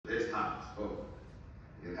good.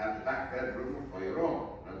 You'll have the back bedroom for your own,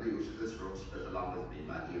 and the use of this room split along with me,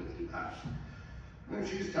 my dear little Pat. When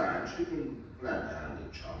she's tired, she can lend a hand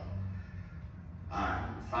in chop.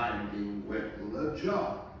 I'm finding well a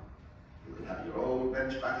job. You can have your old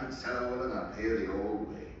bench back in cellar with, and I'll pay the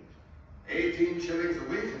old wage. 18 shillings a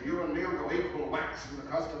week, and you and me'll go equal wax in the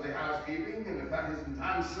cost of the housekeeping, and if that isn't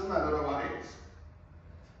handsome, I don't know what is.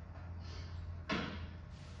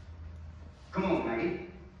 Come on,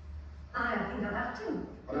 Maggie. I think I'll have to.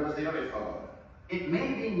 What was the hurry for? It may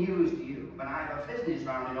be news to you, but I've a business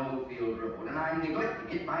round in Oldfield Road, and I'm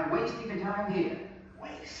neglecting it by wasting the time here.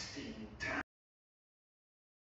 Wasting